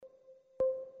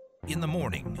In the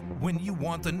morning, when you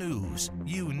want the news,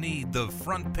 you need the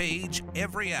front page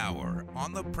every hour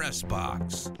on the Press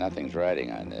Box. Nothing's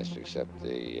riding on this except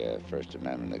the First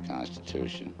Amendment of the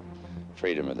Constitution,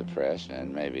 freedom of the press,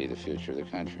 and maybe the future of the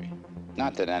country.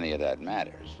 Not that any of that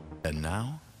matters. And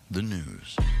now, the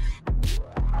news.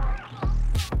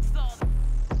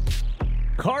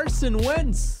 Carson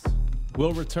Wentz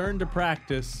will return to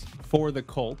practice for the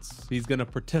Colts. He's going to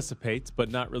participate,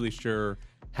 but not really sure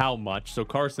how much. So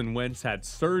Carson Wentz had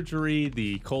surgery.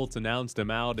 The Colts announced him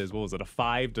out as, what was it, a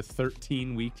 5 to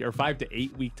 13 week or 5 to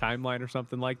 8 week timeline or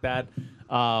something like that.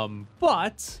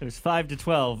 But it was 5 to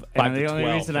 12. 5 And to the only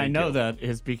 12, reason I thank know you. that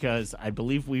is because I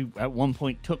believe we at one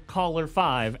point took caller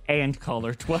 5 and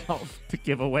caller 12 to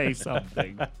give away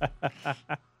something.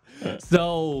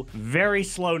 So very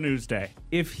slow news day.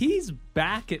 If he's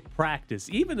back at practice,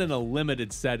 even in a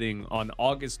limited setting on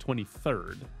August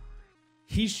 23rd,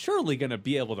 he's surely going to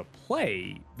be able to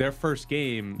play their first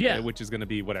game, which is going to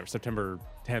be whatever, September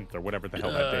 10th or whatever the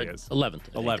hell that day is. 11th.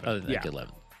 11th. I think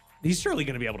 11th. He's surely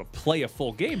going to be able to play a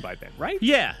full game by then, right?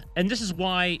 Yeah, and this is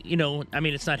why,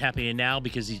 it's not happening now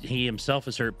because he himself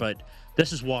is hurt, but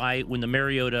this is why when the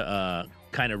Mariota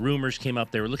kind of rumors came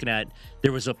up, they were looking at,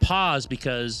 there was a pause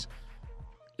because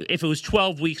if it was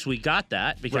 12 weeks, we got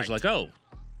that because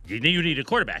you need a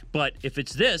quarterback. But if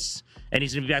it's this and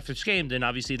he's going to be back for this game, then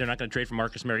obviously they're not going to trade for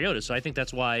Marcus Mariota. So I think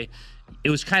that's why it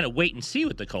was kind of wait and see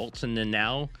with the Colts. And then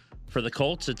now for the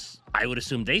Colts, I would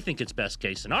assume they think it's best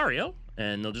case scenario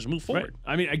and they'll just move forward.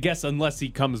 Right. I mean, I guess unless he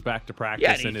comes back to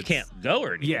practice and he can't go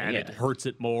or anything. Yeah, and it hurts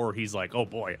it more. He's like, oh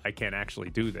boy, I can't actually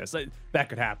do this. That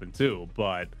could happen too.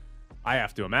 But I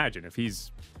have to imagine if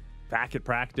he's back at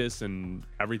practice and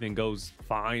everything goes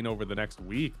fine over the next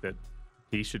week, that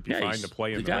he should be fine to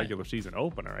play in the regular season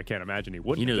opener. I can't imagine he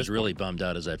wouldn't. Who's really bummed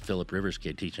out is that Phillip Rivers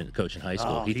kid coaching high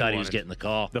school. He thought he was getting the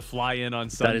call. The fly in on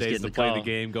Sundays to play the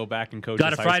game, go back and coach.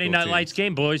 Got a Friday Night Lights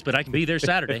game, boys, but I can be there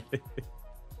Saturday.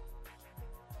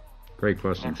 Great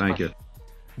question. Thank you.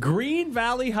 Green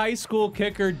Valley High School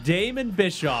kicker Damon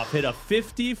Bischoff hit a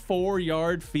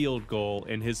 54-yard field goal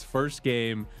in his first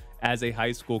game as a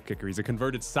high school kicker. He's a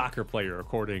converted soccer player,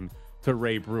 according to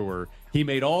Ray Brewer. He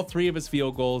made all 3 of his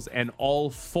field goals and all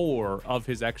 4 of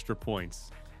his extra points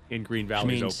in Green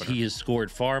Valley's means opener. He has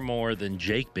scored far more than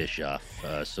Jake Bischoff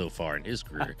so far in his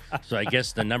career. So I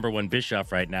guess the number 1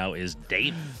 Bischoff right now is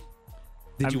Damon.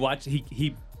 Did you watch?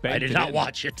 He banked I did not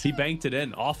watch it. He banked it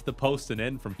in off the post and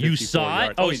in from 54 You saw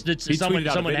it? yards.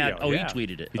 Someone had. He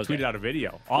tweeted it. He tweeted out a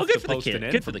video Well, off good the for the post kid. and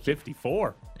in Good from for the kid.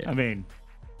 54. I mean,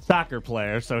 soccer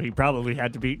player, so he probably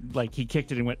had to be like he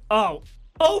kicked it and went, oh,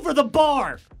 over the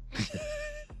bar.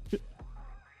 Do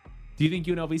you think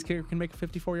UNLV's kicker can make a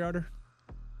 54-yarder?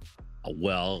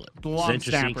 Well, The it's long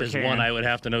interesting snapper because can. one, I would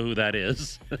have to know who that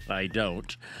is. I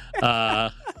don't.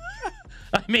 I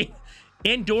mean,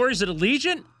 indoors at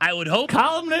Allegiant, I would hope.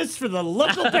 Columnist for the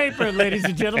local paper, ladies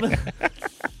and gentlemen.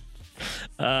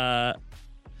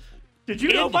 Did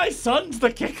you know my son's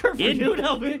the kicker for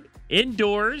UNLV?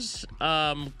 Indoors,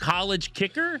 college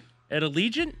kicker at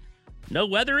Allegiant, no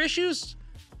weather issues.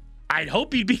 I'd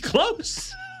hope he'd be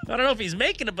close. I don't know if he's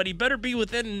making it, but he better be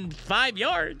within 5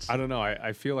 yards. I don't know.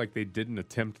 I feel like they didn't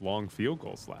attempt long field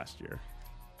goals last year.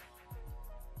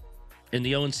 In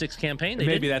the 0-6 campaign, they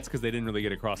Maybe did. that's because they didn't really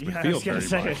get across Yeah, I midfield was gonna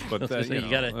very say. much. But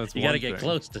you gotta get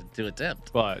close to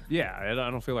attempt. But yeah, I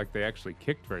don't feel like they actually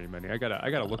kicked very many. I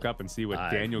gotta look up and see what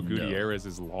Daniel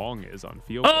Gutierrez's long is on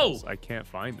field goals. I can't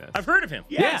find this. I've heard of him.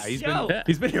 Yeah, he's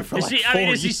been here for Is like he, 4 I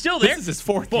mean, is he years. still there? This is his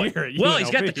 4th year. at Well, he's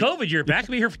got the UNLV. COVID year back.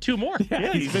 He'll be here for 2 more.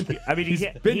 Yeah, he's been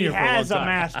here for a has long a time.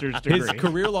 master's degree. His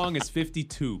career long is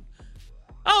 52.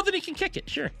 Oh, then he can kick it.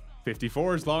 Sure.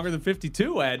 54 is longer than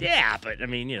 52, Ed. Yeah, but I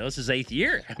mean, this is 8th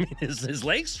year. I mean, his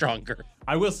leg's stronger.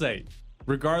 I will say,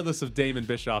 regardless of Damon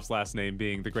Bischoff's last name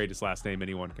being the greatest last name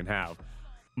anyone can have,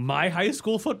 my high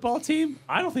school football team,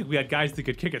 I don't think we had guys that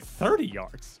could kick it 30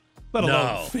 yards, let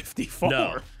alone 54.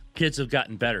 No, kids have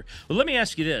gotten better. Well, let me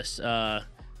ask you this,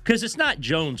 because it's not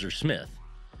Jones or Smith.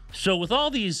 So with all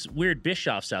these weird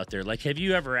Bischoffs out there, like, have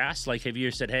you ever asked, like, have you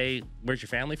ever said, hey, where's your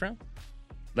family from?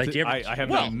 Like, do you ever, I have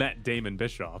not met Damon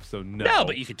Bischoff, so no. No,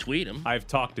 but you could tweet him. I've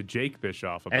talked to Jake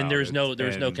Bischoff about And there's it, no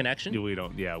and connection? We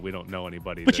don't know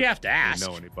anybody. But you have to ask.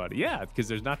 Know anybody? Yeah, because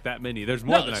there's not that many. There's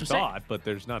more than I that's what I'm thought, but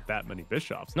there's not that many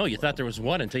Bischoffs. No, you thought there was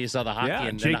one until you saw the hockey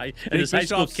and Jake his high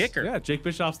school Bischoff's- kicker. Yeah, Jake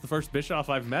Bischoff's the first Bischoff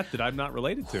I've met that I'm not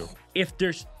related to. If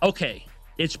there's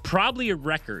it's probably a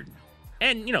record,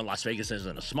 and Las Vegas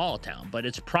isn't a small town, but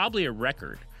it's probably a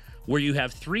record where you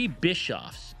have 3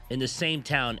 Bischoffs in the same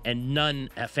town and none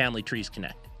have family trees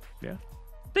connect. Yeah.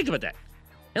 Think about that.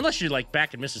 Unless you're like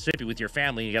back in Mississippi with your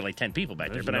family and you got like 10 people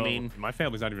back there. But I mean, my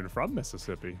family's not even from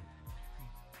Mississippi.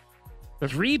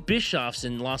 3 Bischoffs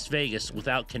in Las Vegas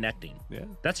without connecting. Yeah.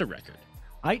 That's a record.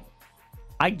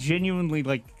 I genuinely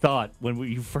thought when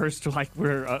you first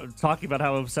were talking about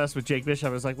how obsessed with Jake Bischoff,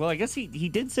 I was like, well, I guess he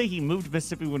did say he moved to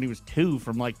Mississippi when he was 2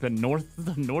 from the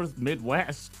north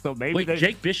Midwest. So maybe Wait,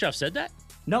 Jake Bischoff said that?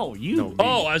 No, you. No,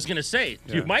 Oh, I was gonna say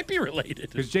Yeah. you might be related.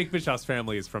 Because Jake Bischoff's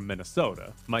family is from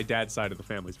Minnesota. My dad's side of the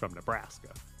family's from Nebraska.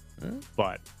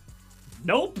 But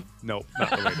Nope. nope,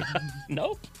 not related.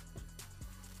 Nope.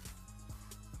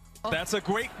 That's a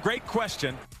great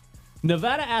question.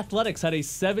 Nevada Athletics had a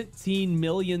 $17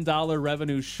 million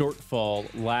revenue shortfall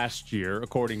last year,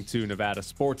 according to Nevada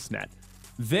Sportsnet.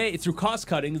 Through cost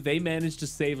cutting, they managed to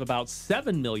save about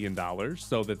 $7 million,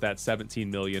 so that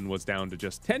 $17 million was down to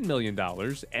just $10 million.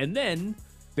 And then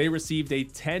they received a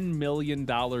 $10 million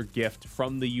gift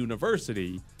from the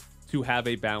university to have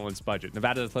a balanced budget.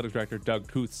 Nevada Athletic Director Doug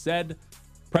Kuth said,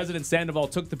 President Sandoval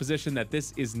took the position that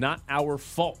this is not our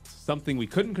fault, something we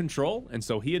couldn't control, and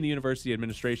so he and the university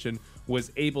administration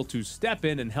was able to step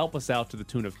in and help us out to the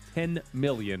tune of $10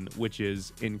 million, which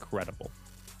is incredible.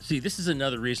 See, this is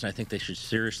another reason I think they should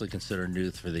seriously consider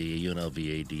Newth for the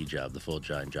UNLV AD job, the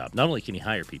full-time job. Not only can he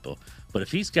hire people, but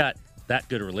if he's got that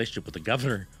good a relationship with the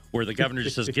governor, where the governor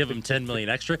just says give him $10 million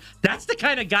extra, that's the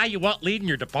kind of guy you want leading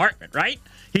your department, right?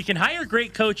 He can hire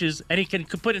great coaches, and he can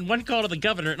put in one call to the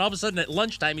governor, and all of a sudden at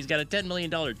lunchtime he's got a $10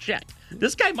 million check.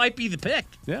 This guy might be the pick.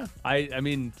 Yeah, I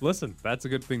mean, listen, that's a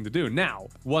good thing to do. Now,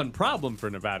 one problem for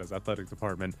Nevada's athletic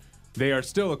department, they are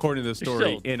still, according to the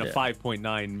story, in a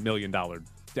 $5.9 million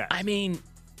debt. I mean,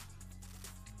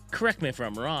 correct me if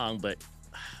I'm wrong, but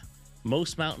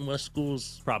most Mountain West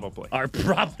schools Probably. are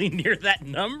probably near that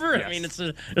number. Yes. I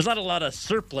mean, there's not a lot of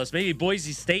surplus. Maybe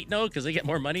Boise State, no, because they get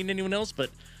more money than anyone else,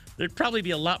 but there'd probably be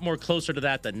a lot more closer to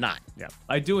that than not. Yeah,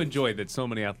 I do enjoy that so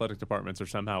many athletic departments are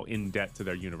somehow in debt to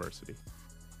their university.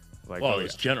 Well,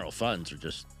 those general funds are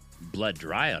just blood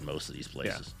dry on most of these yeah.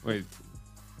 places. Wait,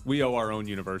 we owe our own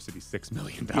university $6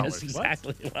 million. Yes,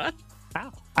 exactly. What?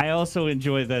 How? I also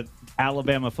enjoy that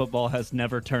Alabama football has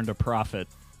never turned a profit.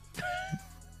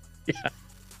 Yeah.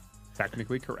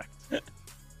 Technically correct.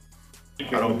 I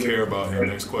don't care about him.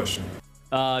 Next question.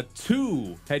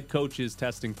 2 head coaches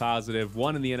testing positive,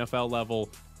 one in the NFL level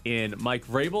in Mike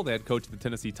Vrabel, the head coach of the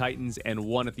Tennessee Titans, and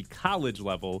one at the college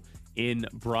level in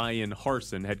Brian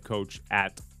Harsin, head coach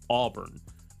at Auburn.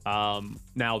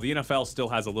 Now, the NFL still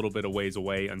has a little bit of ways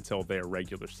away until their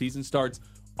regular season starts.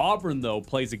 Auburn, though,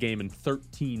 plays a game in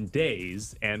 13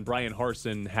 days, and Brian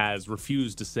Harsin has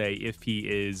refused to say if he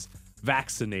is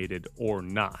vaccinated or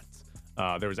not.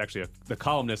 There was actually the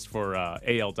columnist for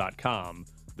AL.com,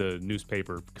 the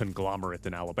newspaper conglomerate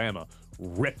in Alabama,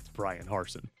 ripped Brian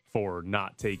Harsin for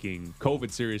not taking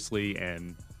COVID seriously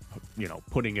and,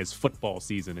 putting his football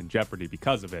season in jeopardy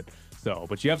because of it. So,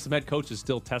 but you have some head coaches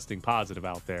still testing positive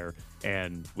out there,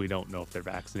 and we don't know if they're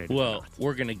vaccinated or Well, not.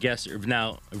 we're going to guess.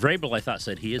 Now, Vrabel, I thought,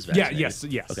 said he is vaccinated. Yes.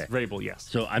 Okay. Vrabel, yes.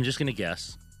 So I'm just going to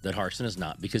guess that Harsin is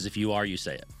not, because if you are, you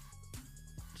say it.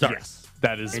 Sorry. Yes.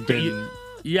 That has And been...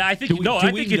 Yeah, I think Do we- no. do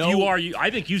I we think if you know- are, I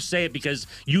think you say it because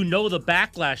you know the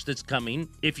backlash that's coming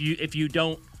if you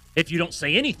don't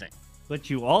say anything. But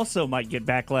you also might get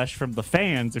backlash from the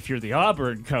fans if you're the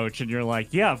Auburn coach and you're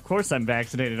like, yeah, of course I'm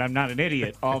vaccinated. I'm not an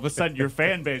idiot. All of a sudden your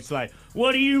fan base is like,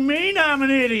 what do you mean I'm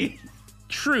an idiot?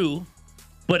 True,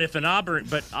 but if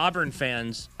Auburn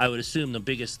fans, I would assume the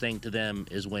biggest thing to them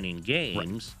is winning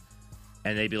games.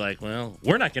 And they'd be like, well,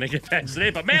 we're not going to get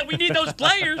vaccinated, but man, we need those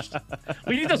players.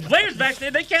 We need those players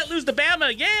vaccinated. They can't lose to Bama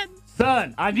again.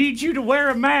 Son, I need you to wear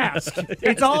a mask.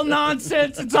 It's all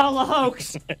nonsense. It's all a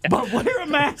hoax. But wear a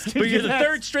mask. But you're the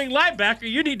third string linebacker.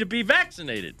 You need to be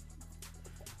vaccinated.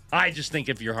 I just think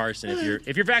if you're Harsin,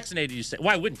 if you're vaccinated, you say,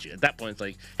 why wouldn't you? At that point, it's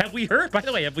like, have we heard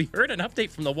an update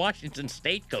from the Washington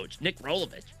State coach, Nick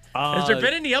Rolovich? Has there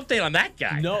been any update on that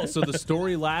guy? No. So the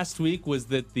story last week was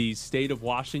that the state of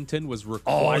Washington was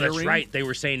requiring. Oh, that's right. They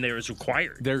were saying they was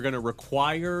required. They're going to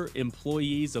require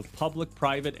employees of public,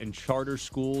 private, and charter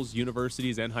schools,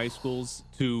 universities, and high schools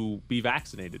to be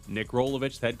vaccinated. Nick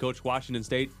Rolovich, the head coach of Washington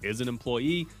State, is an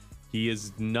employee. He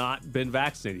has not been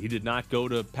vaccinated. He did not go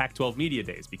to Pac-12 Media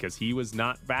Days because he was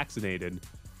not vaccinated.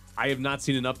 I have not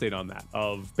seen an update on that.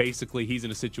 Of basically, he's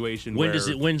in a situation where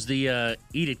When's the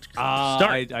edict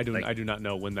start? I do not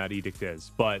know when that edict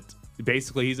is, but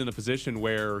basically, he's in a position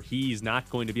where he's not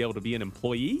going to be able to be an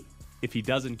employee if he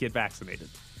doesn't get vaccinated.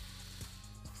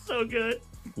 So good.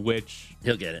 Which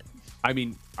He'll get it. I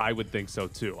mean, I would think so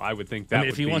too. I would think that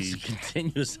if he wants to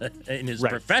continue in his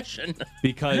Right. profession.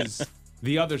 because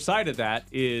The other side of that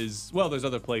is, well, there's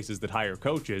other places that hire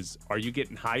coaches. Are you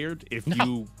getting hired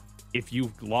if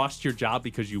you lost your job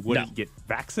because you wouldn't get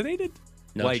vaccinated?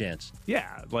 No chance.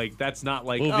 Yeah, like that's not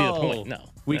like, What would be the point? No.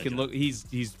 We No can chance. look. He's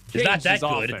changed not that his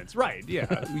good. offense, right?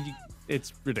 Yeah,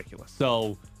 it's ridiculous.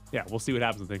 So yeah, we'll see what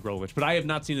happens with Nick Rolovich. But I have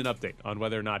not seen an update on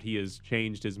whether or not he has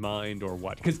changed his mind or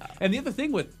what. And the other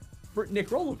thing with Nick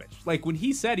Rolovich, like when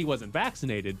he said he wasn't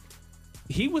vaccinated,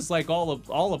 he was like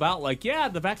all about like, yeah,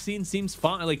 the vaccine seems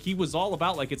fine. Like he was all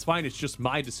about like, it's fine. It's just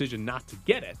my decision not to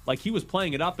get it. Like he was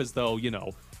playing it up as though,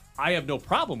 I have no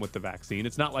problem with the vaccine.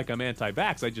 It's not like I'm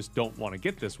anti-vax. I just don't want to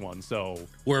get this one. So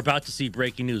We're about to see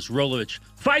breaking news. Rolovich,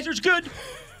 Pfizer's good.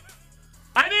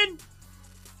 I'm in.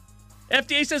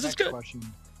 FDA says it's good. Question.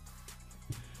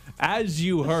 as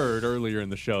you heard earlier in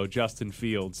the show, Justin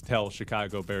Fields tell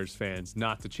Chicago Bears fans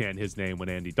not to chant his name when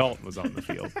Andy Dalton was on the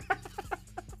field.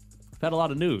 I've had a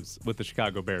lot of news with the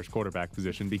Chicago Bears quarterback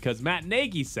position because Matt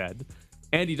Nagy said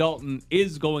Andy Dalton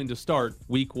is going to start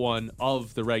week 1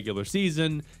 of the regular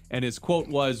season, and his quote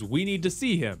was, "We need to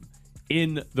see him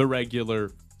in the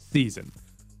regular season."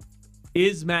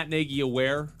 Is Matt Nagy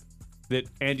aware that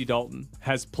Andy Dalton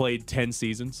has played 10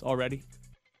 seasons already?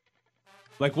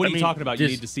 Like, what are you talking about? You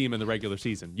need to see him in the regular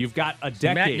season. You've got a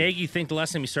decade. Matt Nagy think the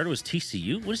last time he started was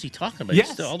TCU? What is he talking about?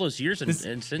 Yes. All those years in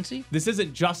Cincy? This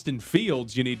isn't Justin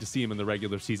Fields. You need to see him in the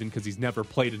regular season because he's never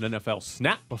played an NFL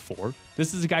snap before.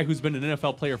 This is a guy who's been an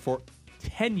NFL player for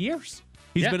 10 years.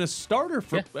 He's been a starter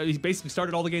for, he basically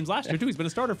started all the games last year, too. He's been a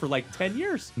starter for like 10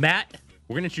 years. Matt,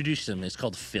 we're going to introduce him. It's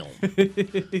called film. We're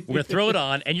going to throw it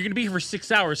on, and you're going to be here for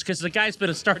 6 hours because the guy's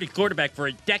been a starting quarterback for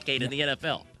a decade in the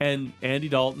NFL. And Andy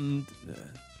Dalton,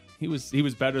 he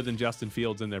was better than Justin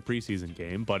Fields in their preseason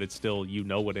game, but it's still,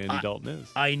 what Andy Dalton is.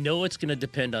 I know it's going to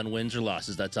depend on wins or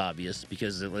losses. That's obvious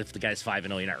because if the guy's 5-0,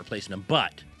 you're not replacing him.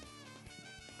 But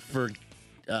for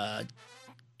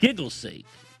giggle's sake,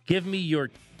 give me your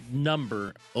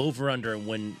number over under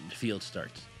when Fields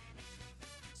starts.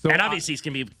 So and obviously, it's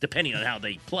going to be depending on how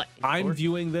they play. I'm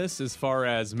viewing this as far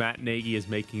as Matt Nagy is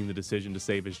making the decision to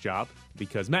save his job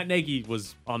because Matt Nagy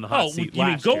was on the hot seat you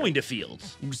mean last year. going to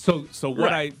Fields? So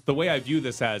the way I view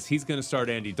this as, he's going to start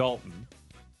Andy Dalton,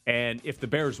 and if the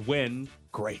Bears win,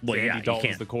 great. Well, Andy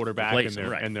Dalton's the quarterback,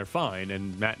 and they're fine,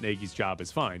 and Matt Nagy's job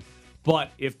is fine.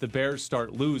 But if the Bears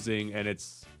start losing, and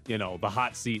it's the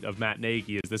hot seat of Matt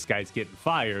Nagy is this guy's getting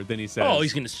fired, then he says,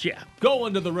 he's going to go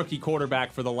into the rookie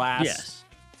quarterback for the last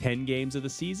 10 games of the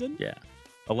season?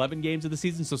 11 games of the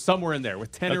season? So somewhere in there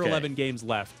with 10 or 11 games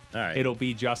left, it'll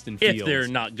be Justin Fields. If they're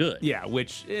not good. Yeah,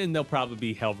 and they'll probably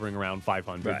be hovering around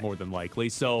 500 more than likely.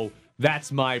 So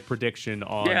that's my prediction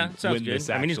on when this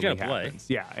actually he's gonna happens.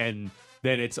 Play. Yeah, and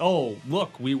then it's,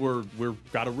 look, we're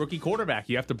got a rookie quarterback.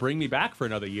 You have to bring me back for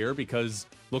another year because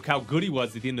look how good he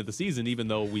was at the end of the season, even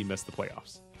though we missed the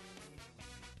playoffs.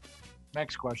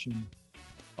 Next question.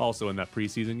 Also in that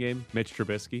preseason game, Mitch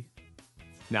Trubisky,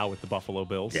 now with the Buffalo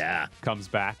Bills. Comes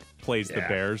back, plays the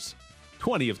Bears.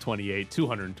 20 of 28,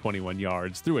 221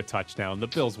 yards, threw a touchdown. The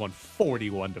Bills won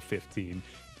 41-15.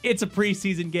 It's a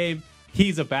preseason game.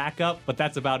 He's a backup, but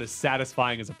that's about as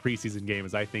satisfying as a preseason game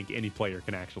as I think any player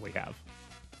can actually have.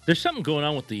 There's something going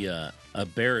on with the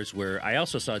Bears where I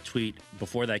also saw a tweet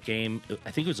before that game.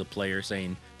 I think it was a player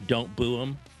saying, "Don't boo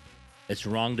him. It's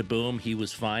wrong to boo him. He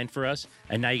was fine for us."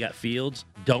 And now you got Fields.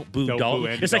 Don't boo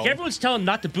Dalton. It's like everyone's telling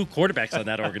not to boo quarterbacks on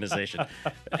that organization.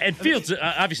 And Fields,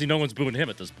 obviously no one's booing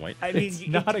him at this point. I mean, it's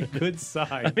not a good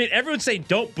sign. I mean, everyone's saying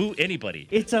don't boo anybody.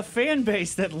 It's a fan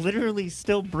base that literally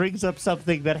still brings up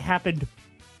something that happened,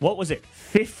 what was it,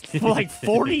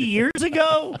 40 years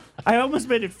ago? I almost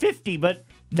made it 50, but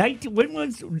when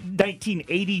was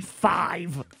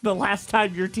 1985 the last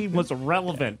time your team was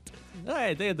relevant?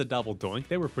 Hey, they had the double doink.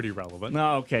 They were pretty relevant.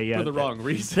 No, okay, yeah. For the wrong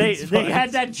reasons. They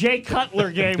had that Jay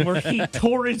Cutler game where he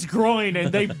tore his groin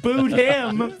and they booed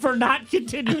him for not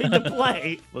continuing to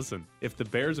play. Listen, if the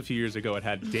Bears a few years ago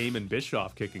had Damon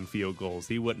Bischoff kicking field goals,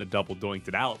 he wouldn't have double doinked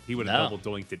it out. He would have double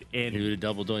doinked it in. He would have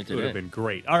double doinked it in. It would have been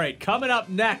great. All right, coming up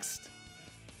next,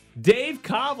 Dave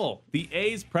Covell, the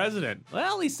A's president.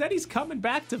 Well, he said he's coming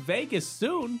back to Vegas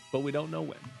soon, but we don't know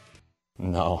when.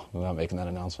 No, I'm not making that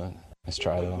announcement. Let's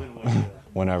try though.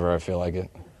 Whenever I feel like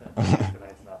it.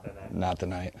 Not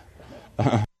tonight.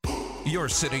 You're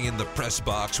sitting in the press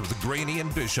box with Graney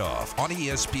and Bischoff on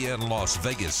ESPN Las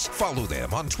Vegas. Follow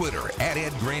them on Twitter at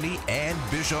Ed Graney and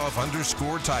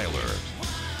Bischoff_Tyler.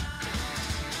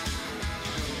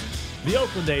 The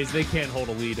Oakland A's, they can't hold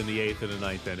a lead in the 8th and the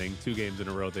 9th inning. 2 games in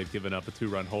a row, they've given up a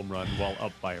 2-run home run while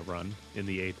up by a run in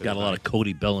the 8th. Got a lot of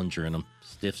Cody Bellinger in them.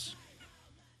 Stiffs.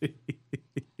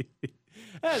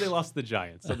 They lost to the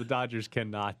Giants, so the Dodgers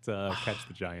cannot catch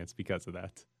the Giants because of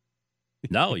that.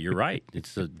 No, you're right.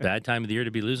 It's a bad time of the year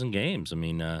to be losing games. I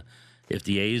mean, if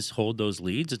the A's hold those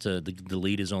leads, the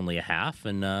lead is only a half,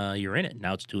 and you're in it.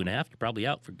 Now it's 2.5. You're probably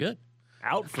out for good.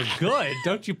 Out for good?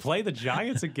 Don't you play the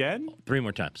Giants again? 3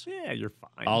 more times. Yeah, you're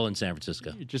fine. All in San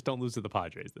Francisco. You just don't lose to the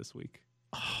Padres this week.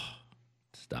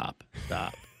 Stop.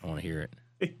 I want to hear it.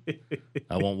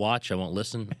 I won't watch. I won't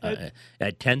listen.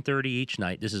 At 10:30 each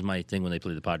night, this is my thing when they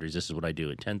play the Padres. This is what I do.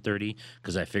 At 10:30,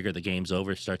 because I figure the game's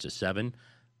over, it starts at 7,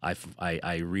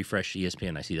 I refresh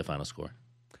ESPN. I see the final score.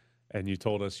 And you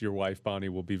told us your wife, Bonnie,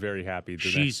 will be very happy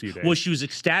the next few days. Well, she was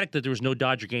ecstatic that there was no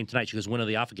Dodger game tonight. She goes, when are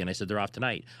they off again? I said, they're off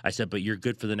tonight. I said, but you're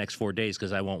good for the next 4 days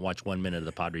because I won't watch 1 minute of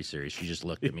the Padres series. She just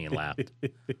looked at me and laughed.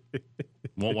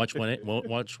 Won't watch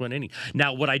one inning.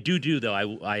 Now, what I do though,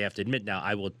 I have to admit now,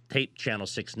 I will tape channel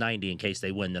 690 in case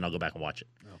they win, then I'll go back and watch it.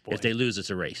 Oh, if they lose, it's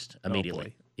erased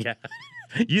immediately. Oh, yeah.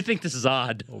 You think this is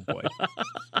odd. Oh, boy.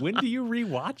 When do you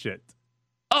rewatch it?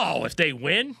 Oh, if they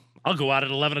win, I'll go out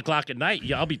at 11 o'clock at night.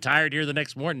 Yeah, I'll be tired here the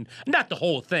next morning. Not the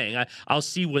whole thing. I'll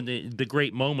see when the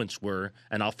great moments were,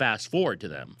 and I'll fast forward to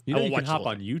them. You know, you can hop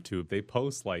on YouTube. They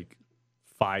post like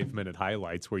 5-minute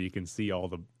highlights where you can see all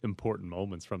the important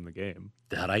moments from the game.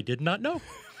 That I did not know.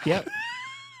 Yep.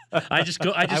 I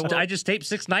just tape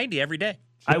 690 every day.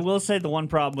 I will say the one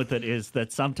problem with it is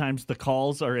that sometimes the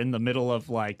calls are in the middle of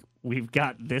like, we've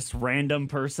got this random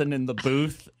person in the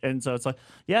booth, and so it's like,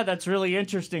 yeah, that's really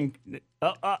interesting.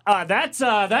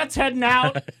 That's heading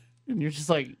out, and you're just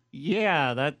like,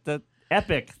 yeah, that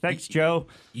epic. Thanks, Joe.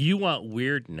 You want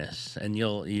weirdness, and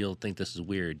you'll think this is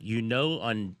weird. Do you have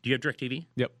DirecTV?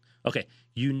 Yep. Okay.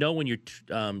 When you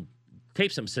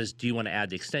tape something, says, do you want to add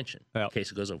the extension? Yep. In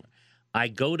case it goes over. I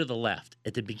go to the left.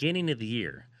 At the beginning of the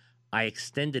year, I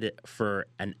extended it for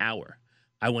an hour.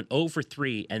 I went 0 for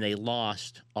 3, and they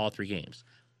lost all 3 games.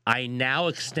 I now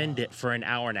extend it for an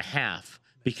hour and a half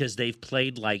because they've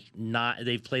played like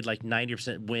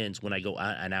 90% wins when I go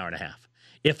an hour and a half.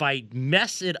 If I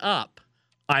mess it up,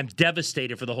 I'm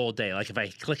devastated for the whole day. Like if I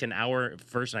click an hour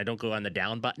first and I don't go on the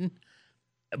down button.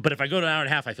 But if I go to an hour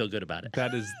and a half, I feel good about it.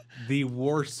 That is the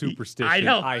worst superstition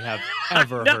I have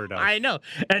ever heard of. I know.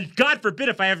 And God forbid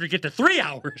if I ever get to 3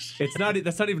 hours. That's not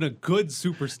even a good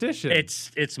superstition.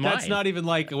 It's mine. That's not even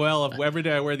like, well, if every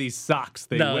day I wear these socks,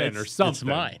 they win or something. It's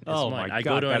mine. Oh, mine. my I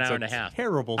God. go to an That's hour and a half.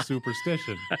 Terrible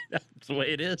superstition. That's the way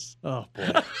it is. Oh,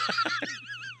 boy.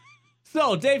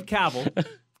 So, Dave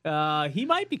Kaval, he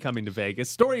might be coming to Vegas.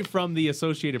 Story from the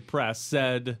Associated Press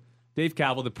said Dave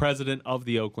Kaval, the president of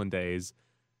the Oakland A's,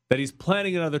 that he's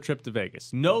planning another trip to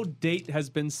Vegas. No date has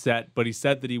been set, but he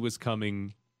said that he was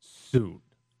coming soon.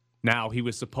 Now, he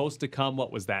was supposed to come,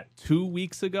 2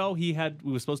 weeks ago? He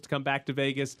was supposed to come back to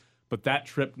Vegas, but that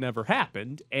trip never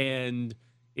happened. And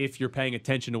if you're paying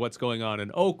attention to what's going on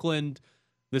in Oakland,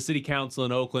 the city council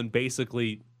in Oakland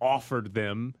basically offered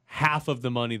them half of the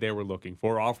money they were looking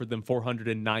for, offered them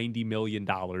 $490 million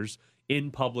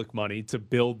in public money to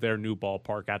build their new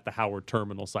ballpark at the Howard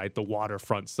Terminal site, the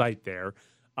waterfront site there.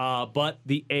 But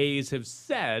the A's have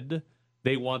said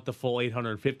they want the full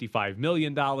 $855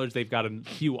 million. They've got a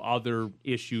few other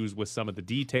issues with some of the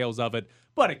details of it,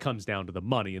 but it comes down to the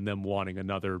money and them wanting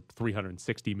another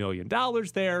 $360 million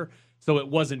there. So it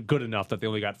wasn't good enough that they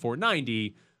only got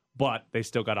 $490, but they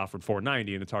still got offered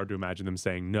 $490, and it's hard to imagine them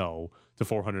saying no to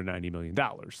 $490 million.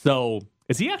 So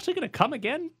is he actually going to come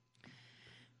again?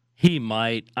 He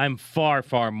might. I'm far,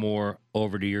 far more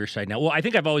over to your side now. Well, I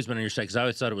think I've always been on your side because I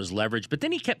always thought it was leverage. But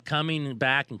then he kept coming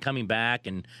back.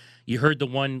 And you heard the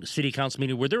one city council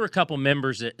meeting where there were a couple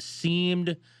members that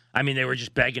seemed, they were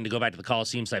just begging to go back to the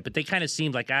Coliseum site. But they kind of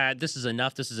seemed like, this is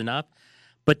enough.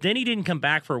 But then he didn't come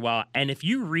back for a while. And if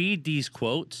you read these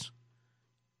quotes,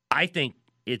 I think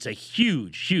it's a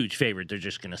huge, huge favorite they're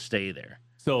just going to stay there.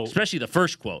 So, especially the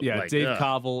first quote. Yeah, Dave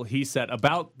Kaval, he said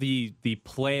about the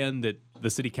plan that the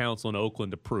city council in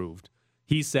Oakland approved.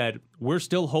 He said, we're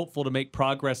still hopeful to make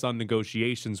progress on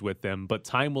negotiations with them, but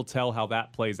time will tell how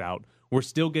that plays out. We're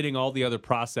still getting all the other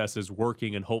processes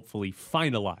working and hopefully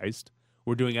finalized.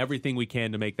 We're doing everything we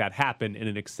can to make that happen in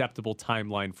an acceptable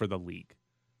timeline for the league.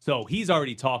 So he's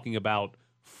already talking about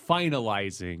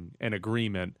finalizing an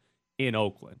agreement in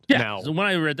Oakland. Yeah, now, so when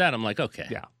I read that, I'm like, okay.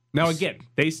 Yeah. Now, again,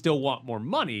 they still want more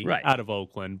money out of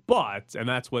Oakland, and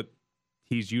that's what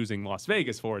he's using Las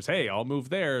Vegas for is, hey, I'll move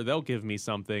there. They'll give me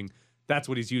something. That's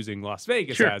what he's using Las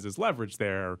Vegas as his leverage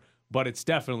there. But it's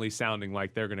definitely sounding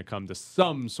like they're going to come to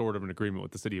some sort of an agreement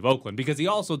with the city of Oakland, because he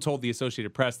also told the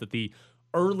Associated Press that the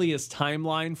earliest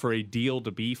timeline for a deal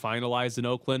to be finalized in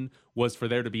Oakland was for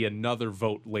there to be another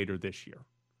vote later this year.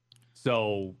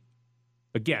 So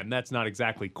Again, that's not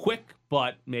exactly quick,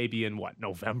 but maybe in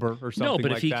November or something. No,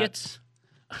 but like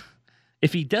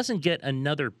if he doesn't get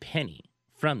another penny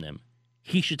from them,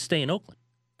 he should stay in Oakland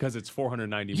because it's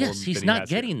 490 more. Yes, he's not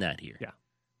getting that here. Yeah.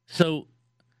 So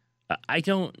I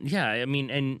don't. Yeah, I mean,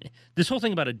 and this whole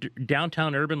thing about a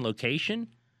downtown urban location,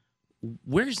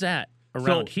 where's that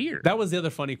around here? That was the other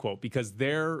funny quote because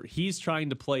he's trying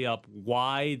to play up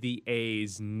why the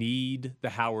A's need the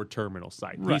Howard Terminal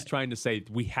site. Right. He's trying to say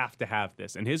we have to have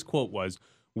this, and his quote was,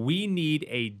 "We need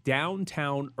a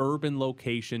downtown urban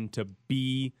location to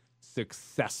be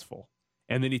successful."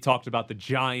 And then he talked about the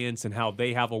Giants and how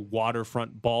they have a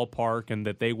waterfront ballpark and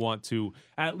that they want to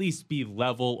at least be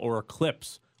level or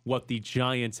eclipse what the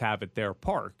Giants have at their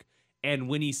park. And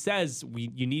when he says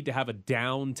you need to have a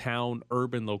downtown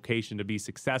urban location to be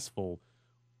successful,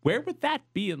 where would that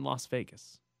be in Las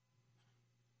Vegas?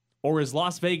 Or is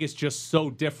Las Vegas just so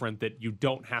different that you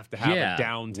don't have to have a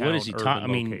downtown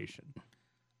urban location?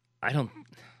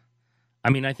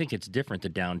 I think it's different, the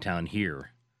downtown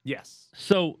here. Yes.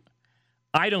 So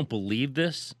I don't believe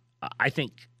this. I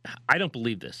don't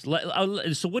believe this.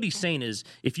 So what he's saying is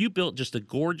if you built just a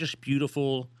gorgeous,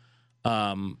 beautiful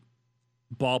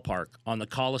ballpark on the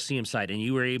Coliseum side and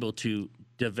you were able to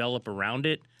develop around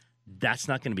it, that's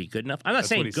not going to be good enough. I'm not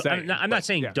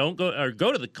saying don't go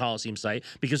to the Coliseum site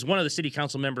because one of the city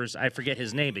council members, I forget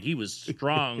his name, but he was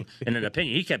strong in an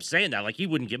opinion. He kept saying that, like he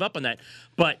wouldn't give up on that.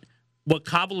 But what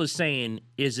Cobble is saying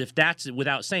is if that's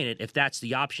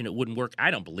the option, it wouldn't work.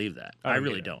 I don't believe that. I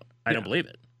really don't. I don't believe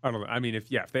it. I don't know. I mean, if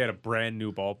they had a brand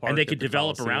new ballpark and they could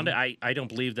develop around it, I don't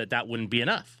believe that wouldn't be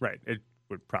enough. Right. It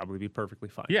would probably be perfectly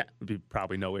fine. Yeah. Would be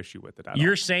probably no issue with it at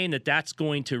You're all. saying that's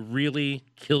going to really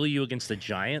kill you against the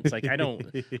Giants? Like I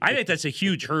think that's a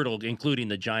huge hurdle, including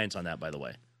the Giants on that, by the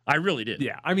way. I really did.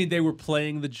 Yeah, I mean, they were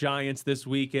playing the Giants this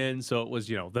weekend, so it was,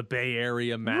 the Bay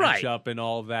Area matchup and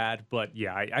all that. But,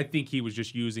 yeah, I think he was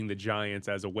just using the Giants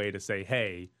as a way to say,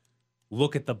 hey,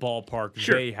 look at the ballpark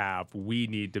they have. We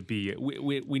need to be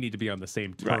we need to be on the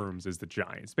same terms as the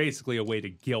Giants. Basically a way to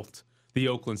guilt the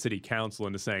Oakland City Council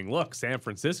into saying, look, San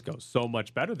Francisco's so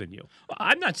much better than you.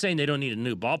 I'm not saying they don't need a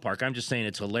new ballpark. I'm just saying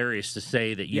it's hilarious to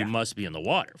say that you must be in the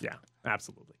water. Yeah,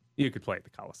 absolutely. You could play at the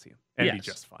Coliseum and be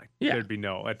just fine. Yeah. There'd be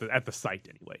no at the site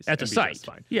anyways. At the site, just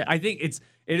fine. Yeah. I think it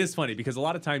is funny because a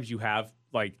lot of times you have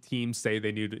like teams say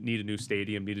they need a new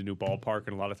stadium, need a new ballpark,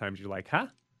 and a lot of times you're like, huh?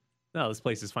 No, this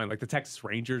place is fine. Like the Texas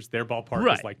Rangers, their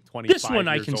ballpark is like 25 years old. This one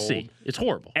I can see. It's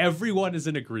horrible. Everyone is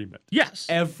in agreement. Yes.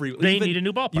 They need a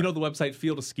new ballpark. You know the website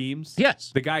Field of Schemes?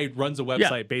 Yes. The guy runs a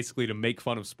website basically to make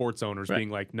fun of sports owners being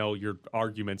like, no, your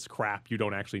argument's crap. You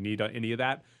don't actually need any of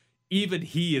that. Even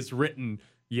he has written,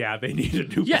 yeah, they need a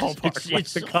new ballpark.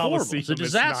 It's the horrible. It's a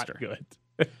disaster.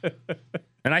 It's not good.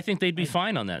 And I think they'd be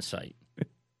fine on that site.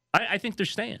 I think they're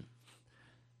staying.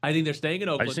 I think they're staying in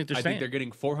Oakland. I think they're getting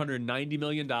 $490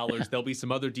 million. There'll be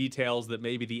some other details that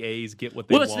maybe the A's get what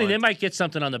they want. They might get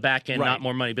something on the back end, not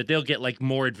more money, but they'll get like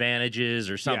more advantages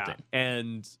or something. Yeah.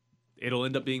 And it'll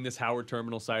end up being this Howard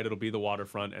Terminal site. It'll be the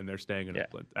waterfront, and they're staying in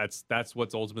Oakland. That's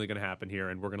what's ultimately going to happen here,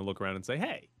 and we're going to look around and say,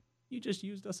 hey, you just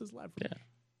used us as leverage. Yeah.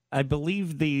 I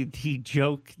believe the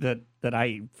joke that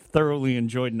I thoroughly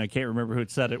enjoyed, and I can't remember who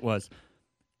said it was,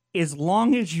 as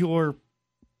long as your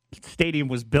stadium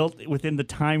was built within the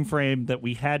time frame that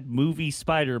we had movie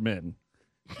Spider-Man,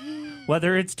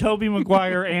 whether it's Tobey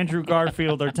Maguire, Andrew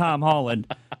Garfield, or Tom Holland,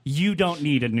 you don't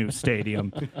need a new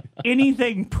stadium.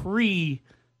 Anything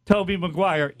pre-Tobey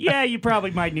Maguire, you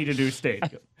probably might need a new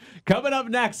stadium. Coming up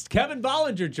next, Kevin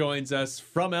Bollinger joins us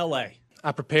from L.A.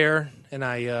 I prepare and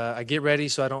I get ready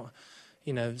so I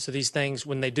don't, so these things,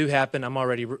 when they do happen, I'm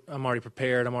already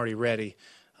prepared. I'm already ready.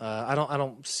 I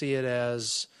don't see it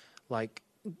as like,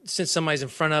 since somebody's in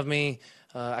front of me,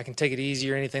 I can take it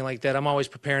easy or anything like that. I'm always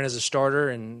preparing as a starter,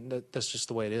 and that's just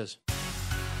the way it is.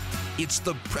 It's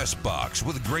the Press Box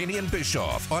with Graney and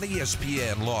Bischoff on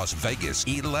ESPN Las Vegas,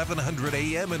 1100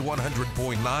 AM and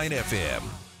 100.9 FM.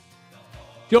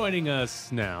 Joining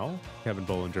us now, Kevin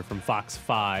Bollinger from Fox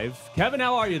 5. Kevin,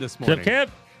 how are you this morning? What's up,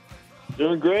 Kev?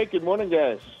 Doing great. Good morning,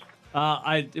 guys.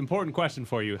 Important question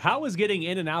for you. How is getting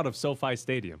in and out of SoFi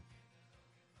Stadium?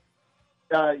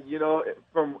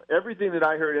 From everything that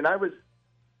I heard, and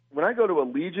when I go to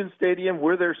Allegiant Stadium,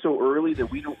 we're there so early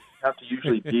that we don't have to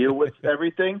usually deal with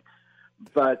everything.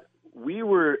 But we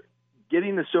were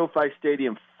getting to SoFi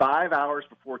Stadium 5 hours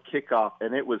before kickoff,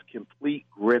 and it was complete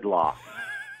gridlock.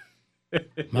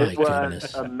 It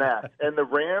was a mess. And the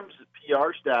Rams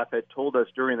PR staff had told us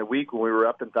during the week when we were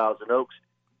up in Thousand Oaks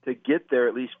to get there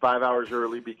at least 5 hours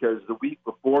early because the week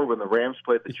before when the Rams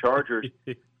played the Chargers,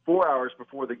 4 hours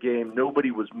before the game,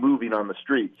 nobody was moving on the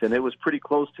streets, and it was pretty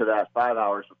close to that 5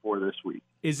 hours before this week.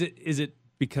 Is it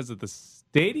because of the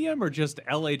stadium, or just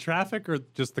LA traffic, or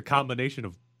just the combination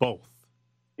of both?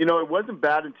 You know, it wasn't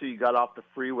bad until you got off the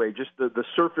freeway. Just the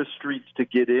surface streets to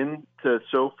get in to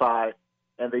SoFi,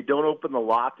 and they don't open the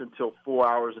lots until 4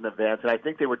 hours in advance. And I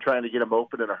think they were trying to get them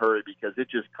open in a hurry because it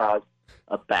just caused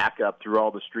a backup through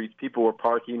all the streets. People were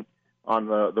parking on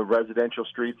the residential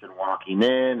streets and walking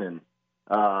in, and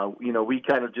we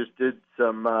kind of just did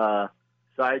some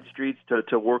side streets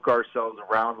to work ourselves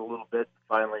around a little bit.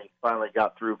 Finally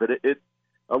got through, but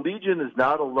Allegiant is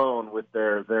not alone with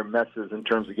their messes in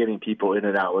terms of getting people in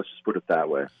and out. Let's just put it that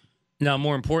way. Now, a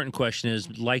more important question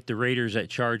is, like the Raiders at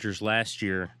Chargers last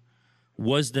year,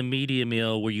 was the media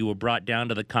meal where you were brought down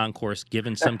to the concourse,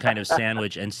 given some kind of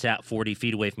sandwich, and sat 40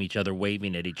 feet away from each other,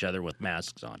 waving at each other with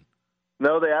masks on?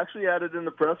 No, they actually added in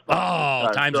the press box.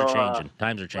 Oh, times are changing.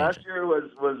 Times are changing. Last year was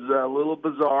a little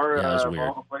bizarre. Yeah, it was of weird.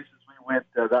 all the places we went,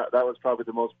 that was probably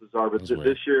the most bizarre. But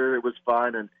this year it was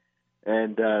fine, and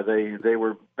they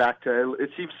were back to,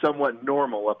 it seems, somewhat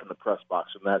normal up in the press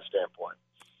box from that standpoint.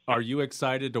 Are you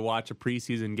excited to watch a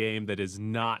preseason game that is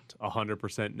not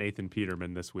 100% Nathan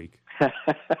Peterman this week?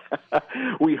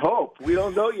 We hope. We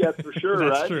don't know yet for sure,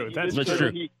 That's right? true. That's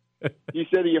true. He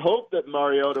said he hoped that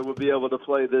Mariota would be able to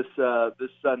play this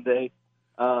Sunday,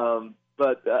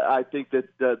 but I think that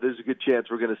there's a good chance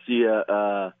we're going to see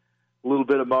a little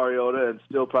bit of Mariota and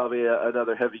still probably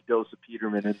another heavy dose of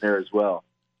Peterman in there as well.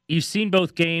 You've seen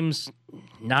both games.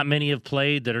 Not many have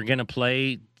played that are going to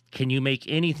play. Can you make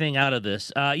anything out of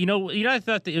this? I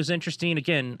thought that it was interesting.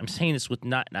 Again, I'm saying this with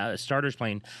not starters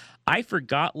playing. I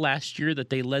forgot last year that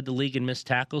they led the league in missed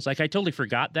tackles. Like, I totally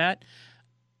forgot that.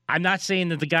 I'm not saying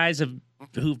that the guys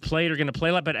who've played are going to play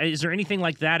a lot, but is there anything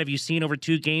like that have you seen over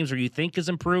two games where you think has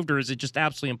improved, or is it just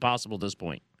absolutely impossible at this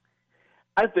point?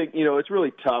 I think, it's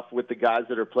really tough with the guys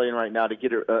that are playing right now to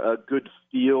get a good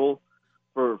feel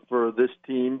for this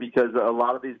team, because a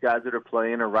lot of these guys that are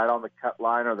playing are right on the cut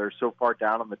line, or they're so far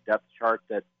down on the depth chart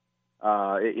that,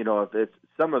 if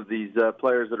some of these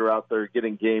players that are out there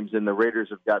getting games, and the Raiders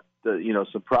have got,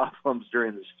 some problems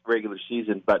during this regular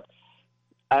season, but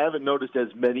I haven't noticed as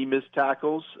many missed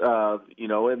tackles,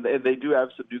 and they do have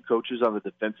some new coaches on the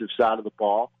defensive side of the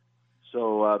ball.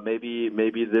 So maybe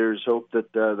there's hope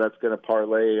that that's going to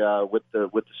parlay with the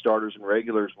starters and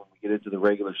regulars when we get into the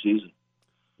regular season.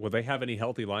 Will they have any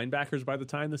healthy linebackers by the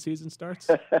time the season starts?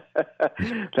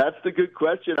 That's the good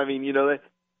question. I mean,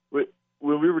 when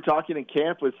we were talking in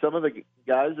camp with some of the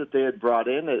guys that they had brought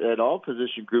in at all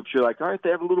position groups, you're like, all right, they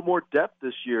have a little more depth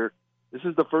this year. This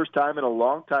is the first time in a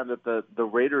long time that the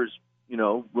Raiders,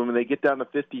 when they get down to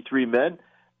 53 men,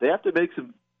 they have to make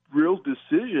some real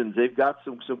decisions. They've got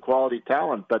some quality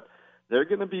talent, but they're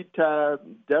going to be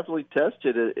definitely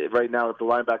tested right now at the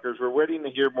linebackers. We're waiting to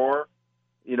hear more.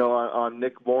 On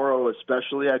Nick Morrow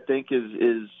especially, I think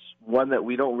is one that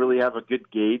we don't really have a good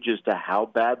gauge as to how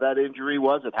bad that injury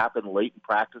was. It happened late in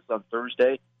practice on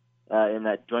Thursday in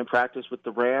that joint practice with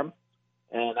the Rams.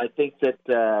 And I think that,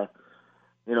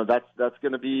 that's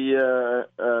going to be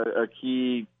a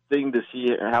key thing to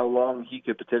see how long he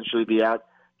could potentially be out.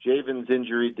 Javen's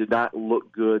injury did not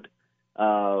look good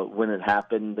when it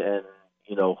happened, and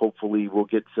hopefully we'll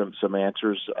get some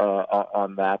answers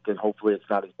on that, and hopefully it's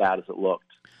not as bad as it looked.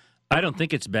 I don't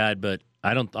think it's bad, but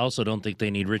I don't think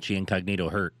they need Richie Incognito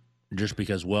hurt, just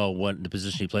because, one, the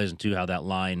position he plays, and two, how that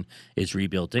line is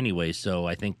rebuilt anyway. So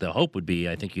I think the hope would be,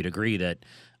 I think you'd agree that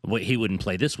he wouldn't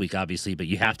play this week, obviously, but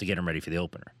you have to get him ready for the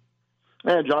opener.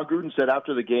 And John Gruden said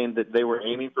after the game that they were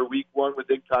aiming for week one with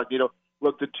Incognito.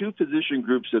 Look, the two position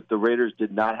groups that the Raiders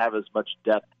did not have as much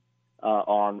depth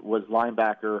on was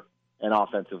linebacker and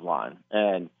offensive line.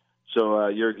 And so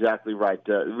you're exactly right.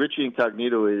 Richie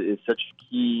Incognito is such a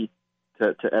key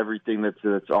to everything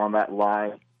that's on that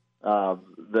line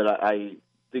that I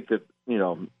think that,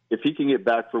 if he can get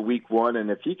back for week one,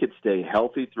 and if he could stay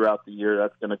healthy throughout the year,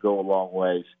 that's going to go a long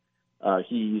ways.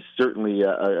 He's certainly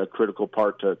a critical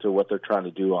part to what they're trying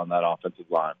to do on that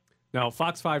offensive line. Now,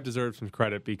 Fox 5 deserves some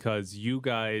credit because you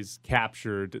guys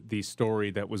captured the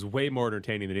story that was way more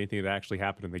entertaining than anything that actually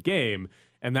happened in the game,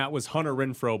 and that was Hunter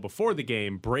Renfrow before the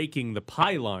game breaking the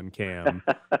pylon cam,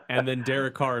 and then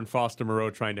Derek Carr and Foster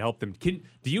Moreau trying to help them. Do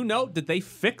you know, did they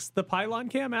fix the pylon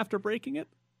cam after breaking it?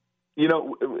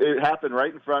 It happened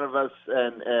right in front of us,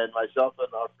 and myself and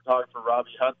our photographer, Robbie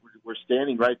Hunt, were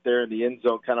standing right there in the end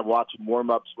zone kind of watching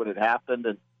warm-ups when it happened,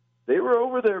 and they were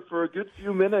over there for a good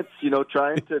few minutes,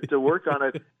 trying to work on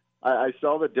it. I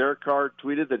saw that Derek Carr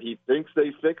tweeted that he thinks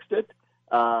they fixed it.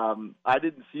 I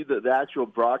didn't see the actual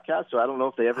broadcast, so I don't know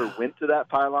if they ever went to that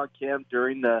pylon cam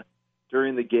during the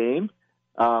during the game,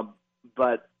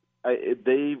 but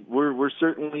they were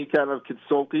certainly kind of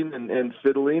consulting and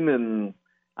fiddling, and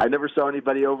I never saw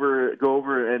anybody go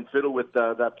over and fiddle with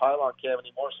that pylon cam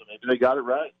anymore. So maybe they got it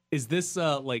right. Is this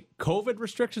like COVID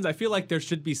restrictions? I feel like there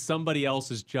should be somebody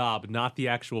else's job, not the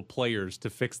actual players, to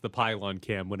fix the pylon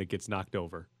cam when it gets knocked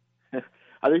over.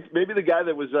 I think maybe the guy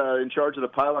that was in charge of the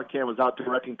pylon cam was out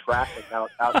directing traffic out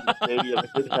in the stadium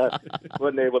and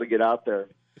wasn't able to get out there.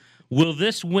 Will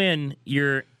this win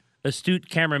your astute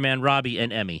cameraman Robbie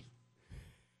an Emmy?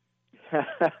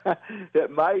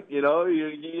 It might, he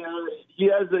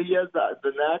has the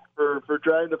knack for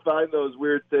trying to find those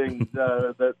weird things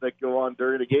that go on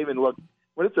during a game. And look,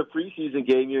 when it's a preseason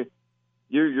game,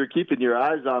 you're keeping your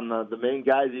eyes on the main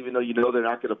guys, even though you know they're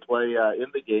not going to play in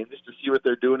the game, just to see what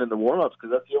they're doing in the warm-ups,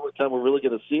 because that's the only time we're really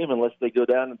going to see them unless they go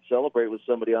down and celebrate with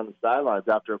somebody on the sidelines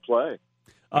after a play.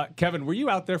 Kevin, were you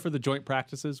out there for the joint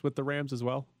practices with the Rams as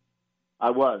well?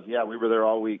 I was, yeah. We were there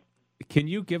all week. Can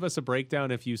you give us a breakdown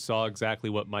if you saw exactly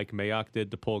what Mike Mayock did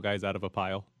to pull guys out of a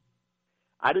pile?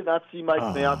 I did not see Mike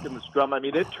Mayock in the scrum. I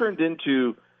mean, it turned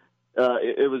into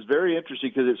it was very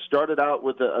interesting because it started out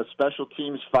with a special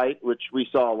teams fight, which we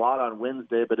saw a lot on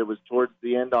Wednesday, but it was towards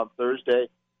the end on Thursday.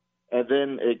 And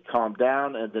then it calmed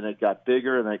down, and then it got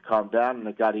bigger, and then it calmed down, and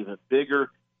it got even bigger.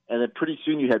 And then pretty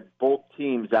soon you had both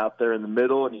teams out there in the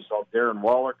middle, and you saw Darren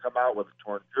Waller come out with a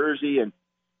torn jersey.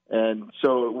 And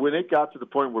so when it got to the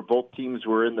point where both teams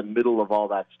were in the middle of all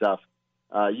that stuff,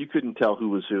 you couldn't tell who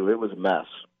was who. It was a mess.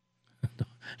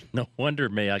 No wonder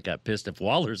Mayock got pissed if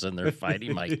Waller's in there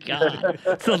fighting. My God.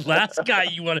 The last guy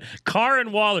you want to... Carr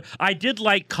and Waller. I did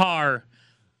like Carr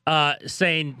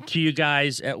saying to you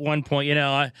guys at one point,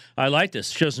 I like this.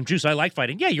 Show some juice. I like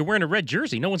fighting. Yeah, you're wearing a red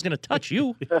jersey. No one's going to touch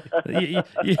you.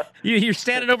 You're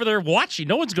standing over there watching.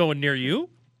 No one's going near you.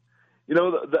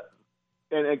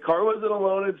 And Carr wasn't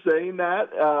alone in saying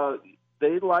that.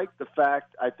 They liked the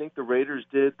fact, I think the Raiders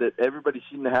did, that everybody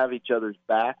seemed to have each other's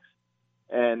backs.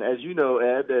 And as you know,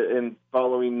 Ed, in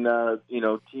following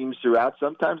teams throughout,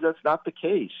 sometimes that's not the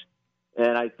case.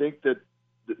 And I think that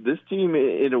this team,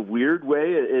 in a weird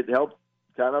way, it helped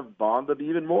kind of bond them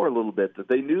even more a little bit, that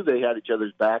they knew they had each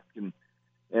other's back. And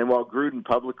while Gruden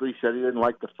publicly said he didn't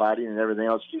like the fighting and everything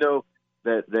else,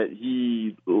 that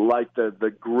he liked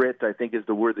the grit, I think is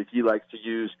the word that he likes to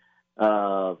use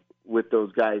with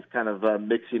those guys kind of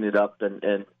mixing it up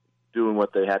and doing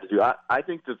what they had to do. I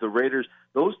think that the Raiders,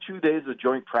 those 2 days of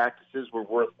joint practices were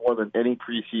worth more than any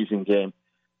preseason game,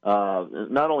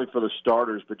 not only for the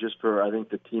starters, but just for, I think,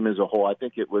 the team as a whole. I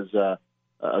think it was a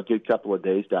good couple of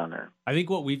days down there. I think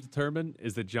what we've determined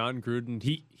is that John Gruden,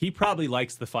 he probably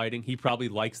likes the fighting. He probably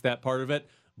likes that part of it,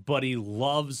 but he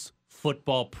loves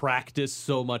football practice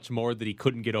so much more that he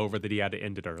couldn't get over that he had to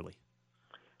end it early.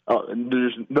 And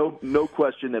there's no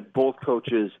question that both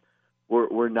coaches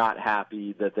were not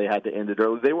happy that they had to end it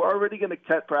early. They were already going to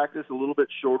cut practice a little bit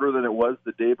shorter than it was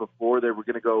the day before. They were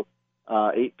going to go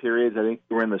 8 periods. I think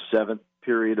they were in the 7th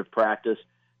period of practice,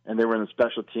 and they were in the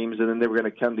special teams, and then they were going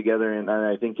to come together and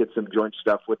I think get some joint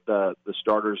stuff with the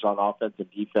starters on offense and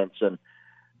defense, and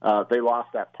they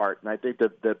lost that part. And I think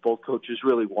that both coaches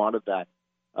really wanted that.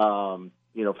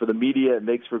 For the media, it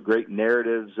makes for great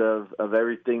narratives of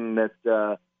everything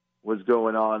that was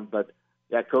going on, but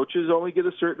yeah, coaches only get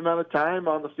a certain amount of time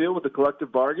on the field with the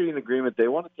collective bargaining agreement. They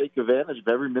want to take advantage of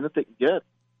every minute they can get.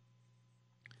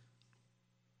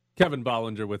 Kevin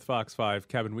Bollinger with Fox 5.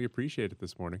 Kevin, we appreciate it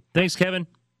this morning. Thanks, Kevin.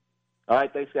 All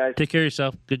right, thanks, guys. Take care of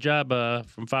yourself. Good job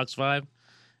from Fox 5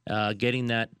 getting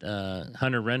that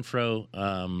Hunter Renfrow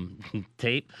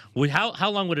tape. How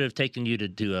long would it have taken you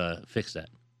to fix that?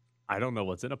 I don't know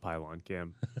what's in a pylon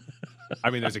cam. I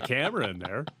mean, there's a camera in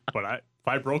there, but if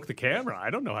I broke the camera, I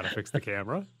don't know how to fix the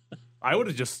camera. I would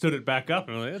have just stood it back up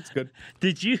and like, that's good.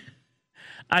 Did you?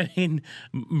 I mean,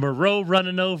 Moreau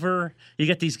running over. You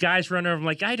got these guys running over. I'm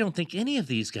like, I don't think any of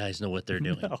these guys know what they're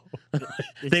doing. No.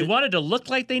 They wanted to look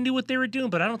like they knew what they were doing,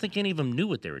 but I don't think any of them knew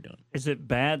what they were doing. Is it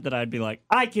bad that I'd be like,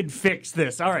 I can fix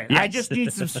this? All right, yes. I just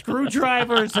need some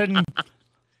screwdrivers and...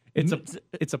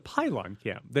 It's a pylon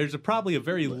cam. There's probably a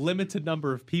very limited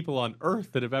number of people on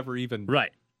Earth that have ever even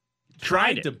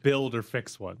tried to build or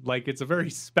fix one. Like, it's a very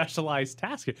specialized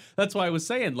task. That's why I was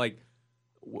saying, like,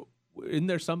 isn't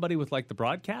there somebody with like the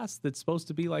broadcast that's supposed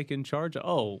to be like in charge?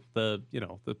 The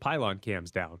pylon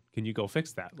cam's down. Can you go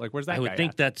fix that? Like, where's that guy? I would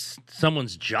think that's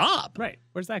someone's job. Right.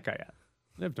 Where's that guy at?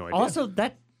 I have no idea. Also,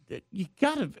 that you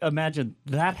got to imagine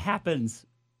that happens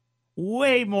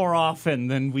way more often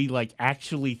than we like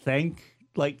actually think.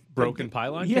 Like broken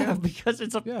pylon cam? cam? Because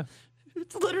it's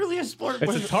literally a sport.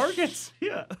 It's a target.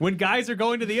 Yeah. When guys are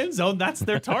going to the end zone, that's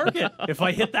their target. If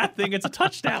I hit that thing, it's a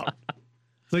touchdown.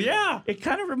 So yeah, it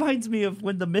kind of reminds me of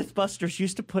when the Mythbusters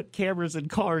used to put cameras in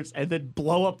cars and then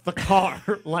blow up the car.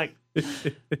 Like,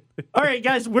 all right,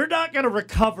 guys, we're not going to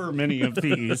recover many of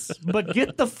these, but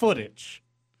get the footage.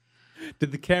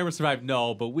 Did the camera survive?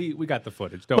 No, but we got the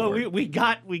footage. Don't But worry. we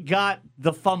got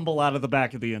the fumble out of the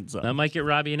back of the end zone. That might get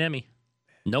Robbie an Emmy.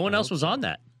 No one else was on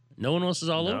that. No one else was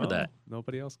all over that.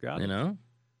 Nobody else got it. You know,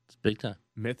 it's big time.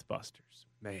 Mythbusters,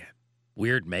 man.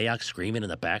 Weird Mayock screaming in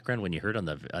the background when you heard on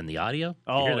the audio. You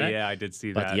Oh hear that? yeah, I did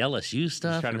see About that. the LSU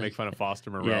stuff. Just trying to and make fun of Foster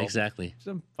Moreau. Yeah, exactly.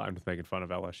 I'm fine with making fun of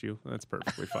LSU. That's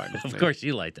perfectly fine with Of me. course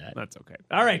you like that. That's okay.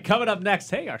 All right, coming up next.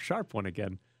 Hey, our Sharp one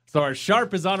again. So our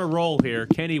Sharp is on a roll here.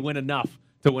 Can he win enough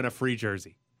to win a free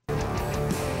jersey?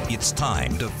 It's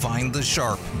time to find the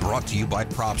Sharp, brought to you by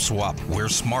PropSwap, where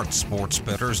smart sports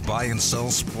bettors buy and sell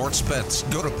sports bets.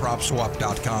 Go to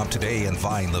PropSwap.com today and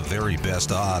find the very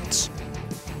best odds.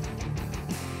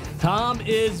 Tom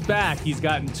is back. He's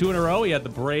gotten 2 in a row. He had the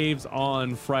Braves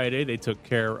on Friday. They took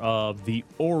care of the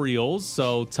Orioles.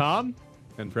 So, Tom,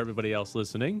 and for everybody else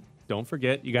listening, don't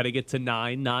forget, you got to get to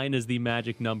 9. 9 is the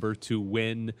magic number to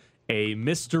win a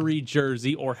mystery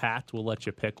jersey or hat. We'll let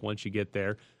you pick once you get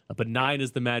there. But 9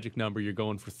 is the magic number. You're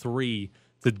going for 3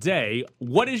 today.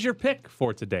 What is your pick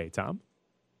for today, Tom?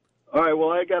 All right.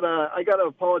 Well, I gotta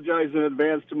apologize in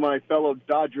advance to my fellow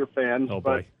Dodger fans, Oh,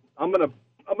 but boy. I'm gonna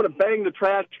bang the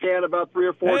trash can about 3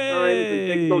 or 4 times and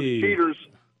take those cheaters.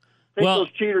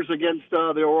 Those cheaters against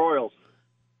the Royals.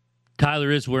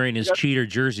 Tyler is wearing his cheater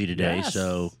jersey today, Yes,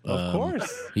 so of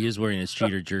course. he is wearing his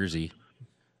cheater jersey.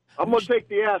 I'm gonna take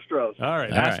the Astros. All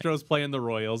right. All right. Astros playing the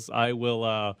Royals. I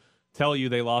will tell you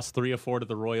they lost 3 or 4 to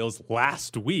the Royals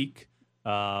last week.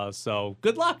 So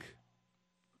good luck.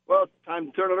 Well, time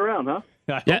to turn it around, huh?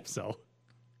 I Yeah. hope so.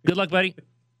 Good luck, buddy.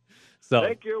 So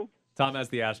Thank you. Tom has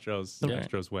the Astros. The Yeah.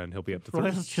 Astros win. He'll be up to The 3.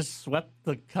 Royals just swept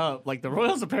the cup. Like, the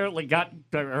Royals apparently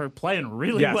are playing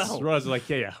really Yes, well. Royals are like,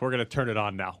 yeah, we're going to turn it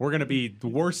on now. We're going to be the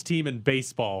worst team in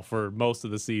baseball for most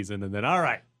of the season. And then, all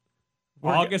right,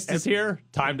 August is here.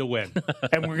 Time to win.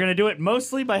 And we're going to do it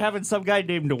mostly by having some guy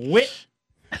named Witt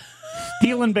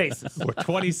stealing bases. We're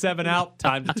 27 out.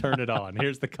 Time to turn it on.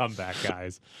 Here's the comeback,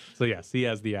 guys. So, yes, he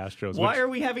has the Astros. Why are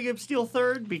we having him steal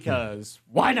third? Because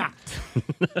why not?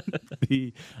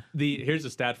 Here's a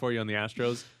stat for you on the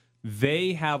Astros.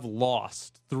 They have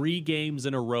lost 3 games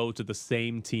in a row to the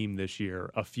same team this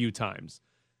year a few times.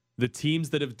 The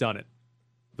teams that have done it: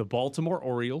 the Baltimore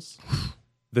Orioles,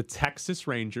 the Texas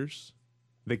Rangers,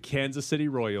 the Kansas City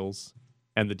Royals,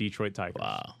 and the Detroit Tigers.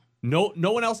 Wow. No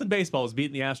one else in baseball has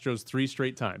beaten the Astros 3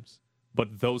 straight times,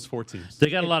 but those 4 teams. They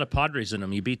got a lot of Padres in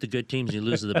them. You beat the good teams, you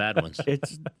lose to the bad ones.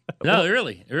 It's No,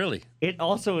 really. It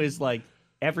also is like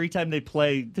every time they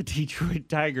play the Detroit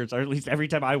Tigers, or at least every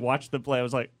time I watch them play, I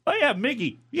was like, oh, yeah,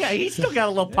 Miggy. Yeah, he's still got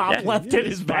a little pop left in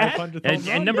his bat. 500th home run.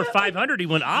 And number 500, he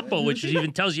went Oppo, which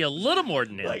even tells you a little more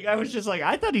than him. Like, I was just like,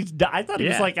 I thought he was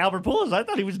Yeah. like Albert Pujols. I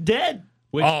thought he was dead.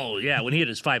 Oh, yeah. When he hit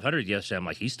his 500 yesterday, I'm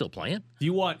like, he's still playing?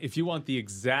 If you want the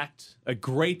exact,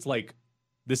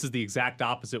 this is the exact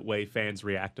opposite way fans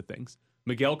react to things.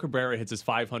 Miguel Cabrera hits his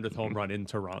 500th home run in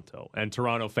Toronto, and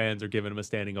Toronto fans are giving him a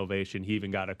standing ovation. He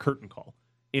even got a curtain call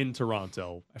in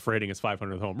Toronto for hitting his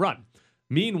 500th home run.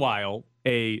 Meanwhile,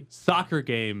 a soccer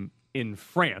game in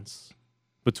France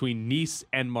between Nice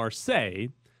and Marseille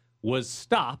was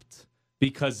stopped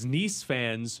because Nice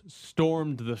fans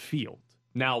stormed the field.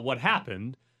 Now, what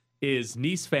happened is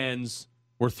Nice fans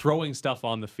were throwing stuff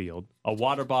on the field. A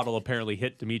water bottle apparently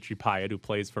hit Dimitri Payet, who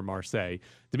plays for Marseille.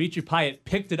 Dimitri Payet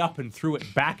picked it up and threw it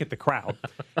back at the crowd.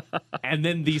 And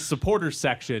then the supporters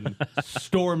section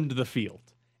stormed the field.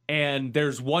 And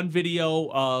there's one video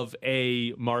of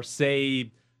a Marseille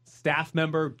staff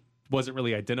member, wasn't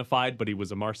really identified, but he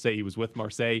was with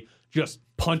Marseille, just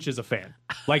punches a fan.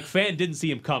 Like, fan didn't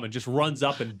see him coming, just runs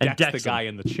up and decks the guy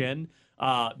in the chin.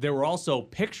 There were also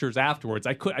pictures afterwards.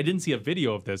 I didn't see a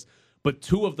video of this, but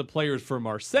 2 of the players for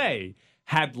Marseille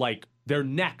had, like, their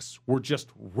necks were just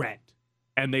red.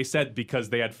 And they said because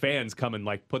they had fans come and,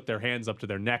 like, put their hands up to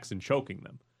their necks and choking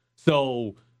them.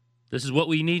 So this is what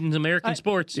we need in American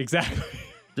sports. Exactly.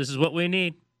 This is what we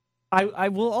need. I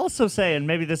will also say, and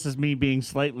maybe this is me being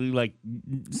slightly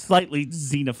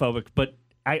xenophobic, but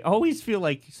I always feel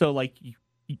like,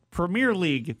 Premier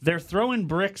League, they're throwing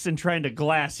bricks and trying to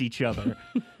glass each other.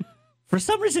 For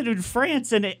some reason, in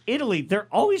France and Italy, they're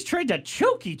always trying to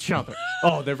choke each other.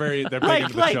 Oh, they're big into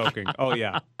the choking. Oh,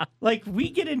 yeah. Like,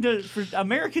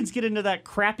 Americans get into that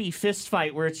crappy fist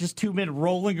fight where it's just 2 men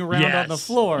rolling around on the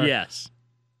floor. Yes.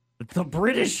 The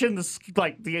British and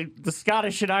the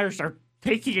Scottish and Irish are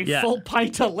taking a Yeah. full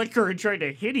pint of liquor and trying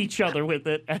to hit each other with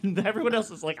it, and everyone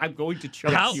else is like, I'm going to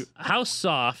choke you. How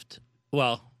soft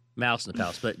Well, Mouse in the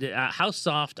Palace, but how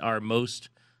soft are most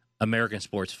American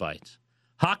sports fights?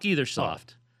 Hockey, they're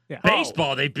soft. Yeah.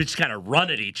 Baseball, they just kind of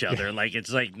run at each other, and like it's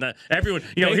like everyone.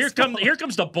 Here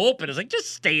comes the bullpen. It's like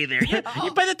just stay there.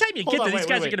 By the time you get there, these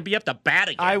guys are going to be up to bat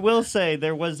again. I will say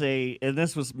there was and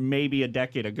this was maybe a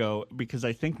decade ago, because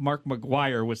I think Mark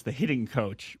McGuire was the hitting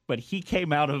coach, but he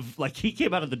came out of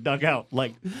the dugout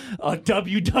like a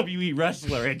WWE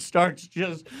wrestler and starts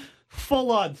just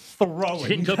full on throwing.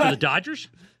 Didn't go for the Dodgers.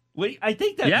 Wait, I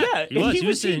think that he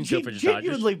was hitting go for the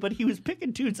genuinely, but he was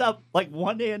picking tunes up like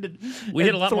one-handed. We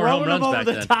hit a lot more home runs over back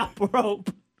the then. Top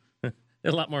rope.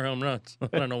 A lot more home runs.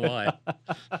 I don't know why.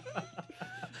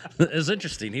 It was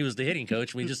interesting. He was the hitting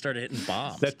coach. We just started hitting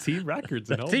bombs. That team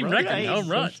records and home team runs. record and home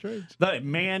runs. The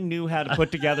man knew how to put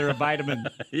together a vitamin.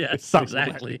 Yes,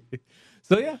 exactly.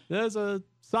 So yeah, there's a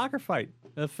soccer fight.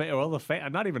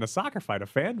 Not even a soccer fight, a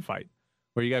fan fight.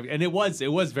 Where you got, and it was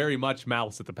very much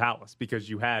Malice at the Palace, because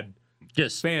you had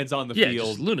fans on the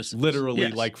field, literally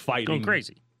like fighting, going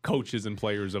crazy, coaches and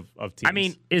players of teams. I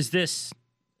mean, is this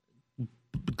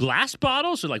glass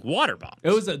bottles or like water bottles?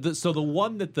 It was so the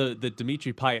one that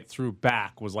Dimitri Payet threw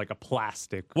back was like a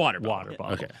plastic water bottle.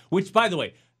 Okay. Which, by the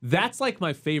way, that's like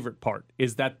my favorite part,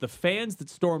 is that the fans that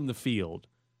stormed the field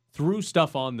threw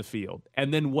stuff on the field,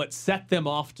 and then what set them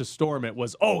off to storm it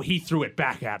was, oh, he threw it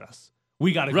back at us.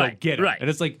 We got to go get it.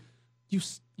 And it's like, you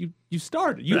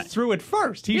started. You threw it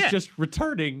first. He's just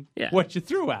returning what you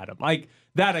threw at him. Like,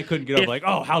 that I couldn't get over. Like,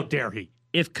 oh, how dare he?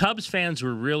 If Cubs fans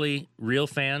were really real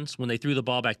fans, when they threw the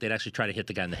ball back, they'd actually try to hit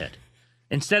the guy in the head.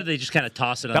 Instead, they just kind of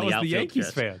toss it on the outfield. That was the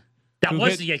Yankees fan. That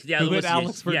was the Yankees. Who hit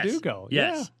Alex Verdugo.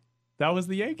 Yes. Yeah. That was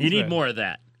the Yankees You need fan. more of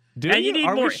that. You need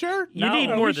more. Sure? You need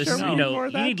more of this. Sure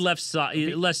You need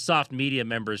less soft media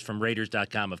members from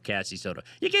Raiders.com of Cassie Soto.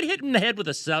 You get hit in the head with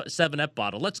a 7-Up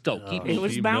bottle. Let's go. Keep it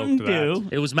was Mountain Dew.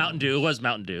 It was Mountain Dew. It was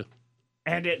Mountain Dew.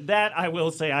 And that I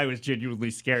will say I was genuinely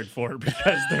scared for,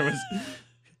 because there was.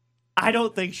 I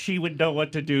don't think she would know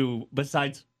what to do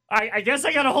besides. I guess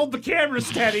I got to hold the camera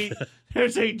steady.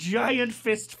 There's a giant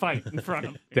fist fight in front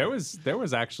of me. There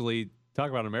was actually, talk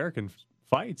about American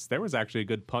fights. There was actually a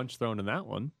good punch thrown in that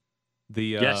one.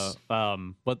 The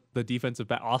the defensive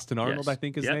back, Austin Arnold, I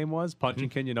think his name was, punching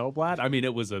Kenyon Oblad. I mean,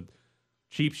 it was a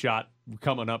cheap shot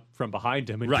coming up from behind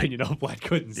him, and Kenyon Oblad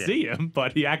couldn't see him,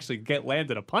 but he actually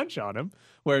landed a punch on him.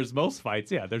 Whereas most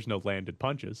fights, there's no landed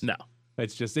punches. No.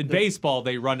 It's just in baseball,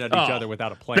 they run at each other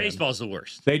without a plan. Baseball's the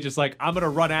worst. They just like, I'm going to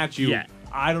run at you. Yeah.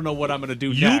 I don't know what I'm going to do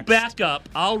next. You back up.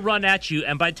 I'll run at you.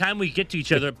 And by the time we get to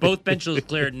each other, both benches are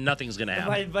cleared and nothing's going to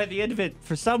happen. By the end of it,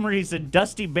 for some reason,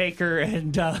 Dusty Baker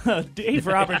and Dave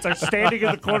Roberts are standing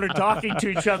in the corner talking to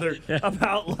each other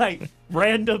about like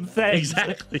random things.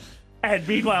 Exactly. And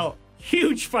meanwhile,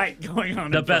 huge fight going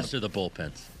on. The best are the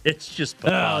bullpens. It's just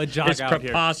it's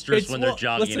preposterous when they're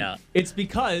jogging out. It's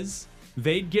because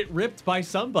they'd get ripped by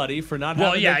somebody for not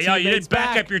having their teammates you didn't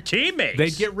back up your teammates.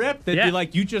 They'd get ripped. They'd be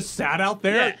like, you just sat out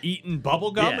there eating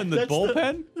bubble gum in the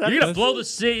bullpen? You're going to blow the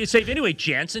save anyway,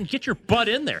 Jansen. Get your butt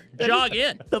in there. Jog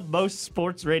in. The most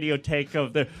sports radio take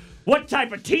of the... What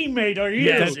type of teammate are you?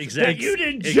 Yes, exactly. That you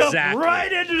didn't jump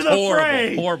right into the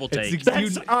fray. Horrible take.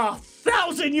 That's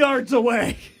 1,000 yards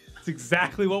away. That's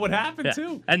exactly what would happen,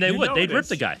 too. And they would. They'd rip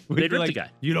the guy. They'd rip the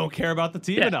guy. You don't care about the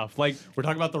team enough. Like, we're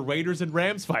talking about the Raiders and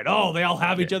Rams fight. Oh, they all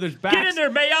have each other's backs. Get in there,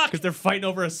 Mayock. Because they're fighting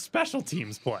over a special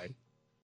teams play.